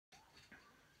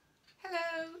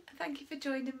Hello, thank you for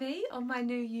joining me on my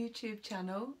new YouTube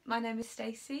channel. My name is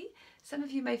Stacey. Some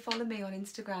of you may follow me on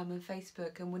Instagram and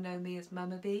Facebook and will know me as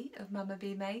MummaB of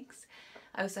MummaB Makes.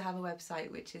 I also have a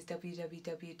website which is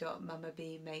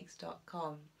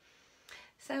www.mummabmakes.com.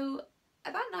 So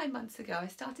about 9 months ago I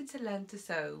started to learn to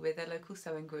sew with a local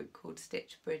sewing group called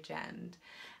Stitch Bridgend.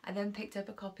 I then picked up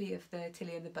a copy of the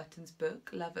Tilly and the Buttons book,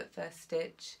 Love at First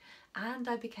Stitch, and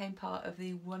I became part of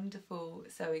the wonderful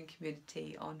sewing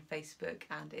community on Facebook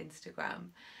and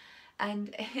Instagram.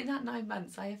 And in that 9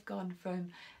 months I have gone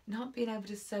from not being able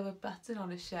to sew a button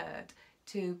on a shirt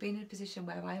to being in a position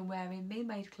where I am wearing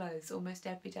me-made clothes almost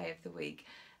every day of the week,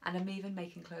 and I'm even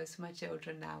making clothes for my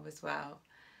children now as well.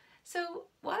 So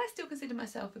while I still consider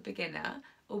myself a beginner,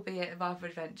 albeit a rather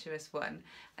adventurous one,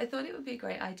 I thought it would be a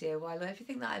great idea, while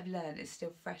everything that I've learned is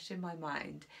still fresh in my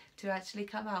mind, to actually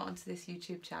come out onto this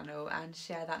YouTube channel and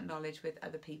share that knowledge with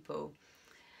other people.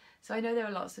 So I know there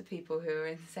are lots of people who are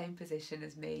in the same position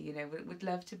as me, you know, would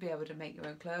love to be able to make your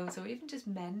own clothes or even just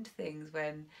mend things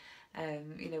when,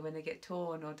 you know, when they get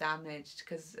torn or damaged,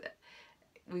 because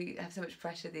we have so much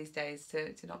pressure these days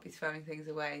to not be throwing things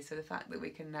away. So the fact that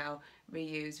we can now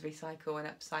reuse, recycle and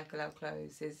upcycle our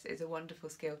clothes is a wonderful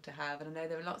skill to have. And I know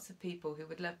there are lots of people who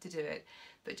would love to do it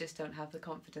but just don't have the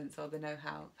confidence or the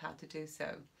know-how of how to do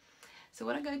so. So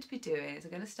what I'm going to be doing is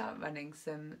I'm going to start running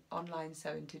some online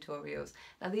sewing tutorials.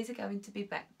 Now these are going to be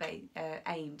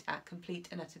aimed at complete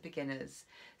and utter beginners.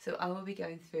 So I will be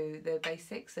going through the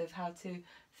basics of how to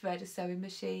thread a sewing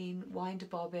machine, wind a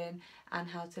bobbin, and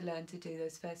how to learn to do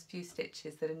those first few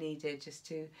stitches that are needed just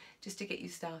to get you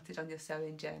started on your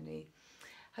sewing journey.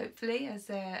 Hopefully, as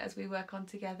we work on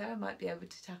together, I might be able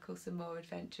to tackle some more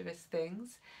adventurous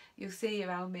things. You'll see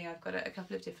around me I've got a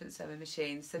couple of different sewing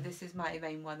machines. So this is my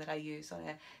main one that I use on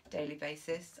a daily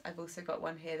basis. I've also got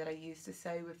one here that I use to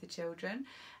sew with the children,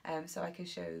 so I can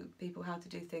show people how to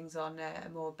do things on a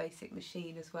more basic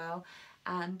machine as well.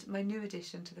 And my new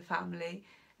addition to the family,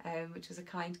 which was a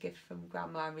kind gift from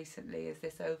Grandma recently, is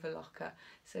this overlocker.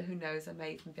 So who knows, I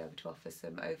may even be able to offer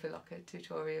some overlocker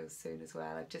tutorials soon as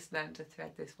well. I've just learned to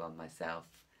thread this one myself.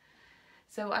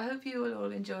 So I hope you will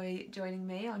all enjoy joining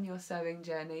me on your sewing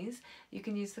journeys. You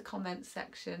can use the comments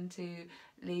section to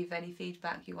leave any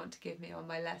feedback you want to give me on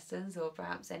my lessons, or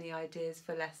perhaps any ideas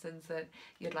for lessons that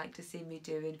you'd like to see me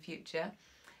do in future.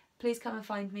 Please come and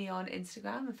find me on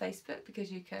Instagram and Facebook,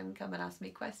 because you can come and ask me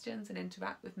questions and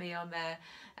interact with me on there.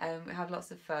 We have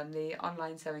lots of fun. The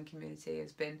online sewing community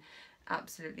has been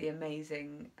absolutely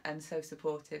amazing and so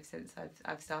supportive since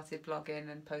I've started blogging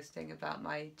and posting about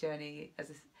my journey as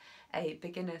a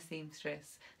beginner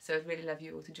seamstress. So I'd really love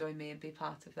you all to join me and be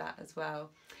part of that as well.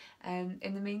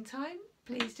 In the meantime,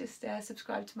 please just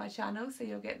subscribe to my channel so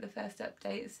you'll get the first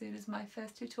update as soon as my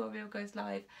first tutorial goes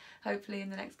live, hopefully in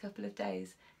the next couple of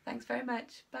days. Thanks very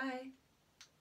much. Bye.